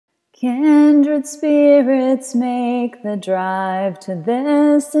Kindred spirits make the drive to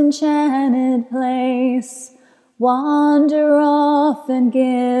this enchanted place, wander off and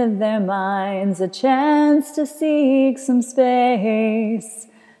give their minds a chance to seek some space,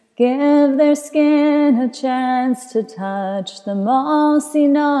 give their skin a chance to touch the mossy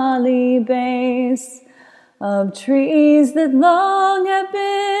gnarly base of trees that long have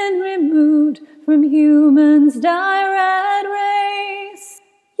been removed from humans' dire race.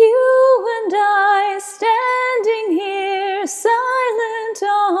 You and I standing here silent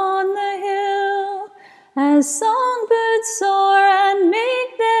on the hill, as songbirds soar and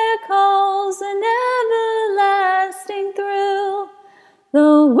make their calls an everlasting thrill.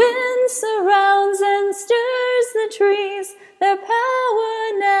 The wind surrounds and stirs the trees, their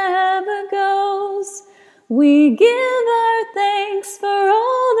power never goes. We give our thanks for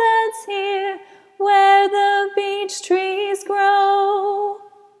all that's here, where the beech trees grow.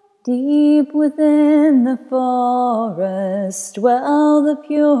 Deep within the forest dwell the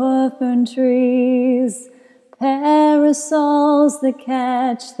pure fern trees, parasols that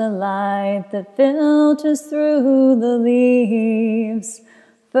catch the light that filters through the leaves.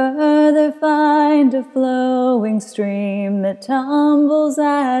 Further find a flowing stream that tumbles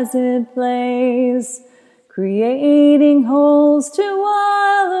as it plays, creating holes to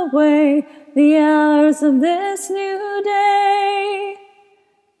while away the hours of this new day.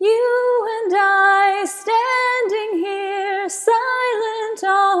 You and I standing here silent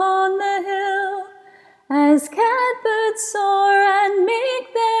on the hill, as catbirds soar and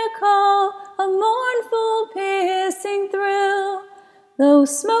make their call a mournful piercing thrill. Though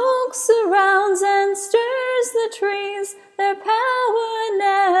smoke surrounds and stirs the trees, their power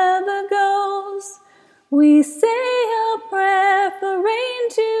never goes. We say a prayer for rain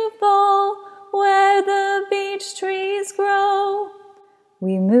to fall where the beech trees grow.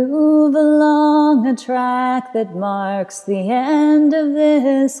 We move along a track that marks the end of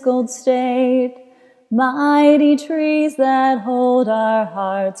this gold state. Mighty trees that hold our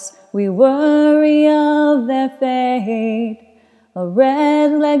hearts, we worry of their fate. A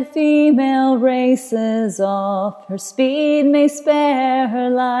red-legged female races off, her speed may spare her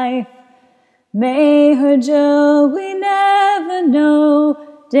life. May her joy we never know,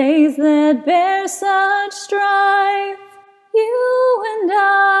 days that bear such strife. You and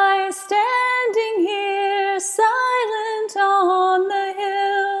I standing here silent on the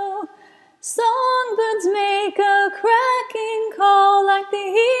hill, songbirds make a cracking call like the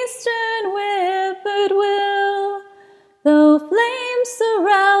eastern whippoorwill. Though flames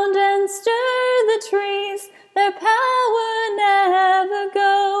surround and stir the trees, their power never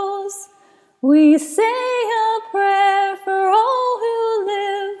goes. We say a prayer for all who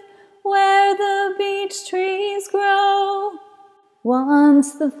live where the beech trees grow.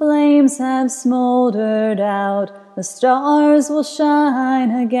 Once the flames have smoldered out, the stars will shine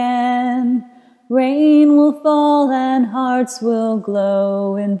again. Rain will fall and hearts will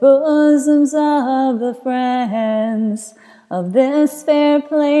glow in bosoms of the friends of this fair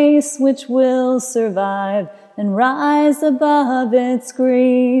place, which will survive and rise above its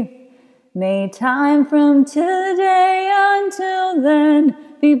grief. May time from today until then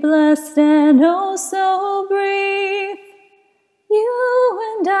be blessed and oh so brief.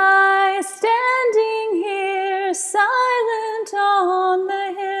 You and I standing here silent on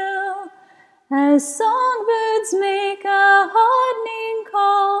the hill, as songbirds make a heartening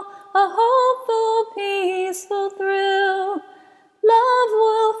call, a hopeful, peaceful thrill. Love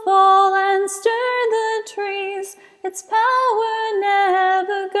will fall and stir the trees, its power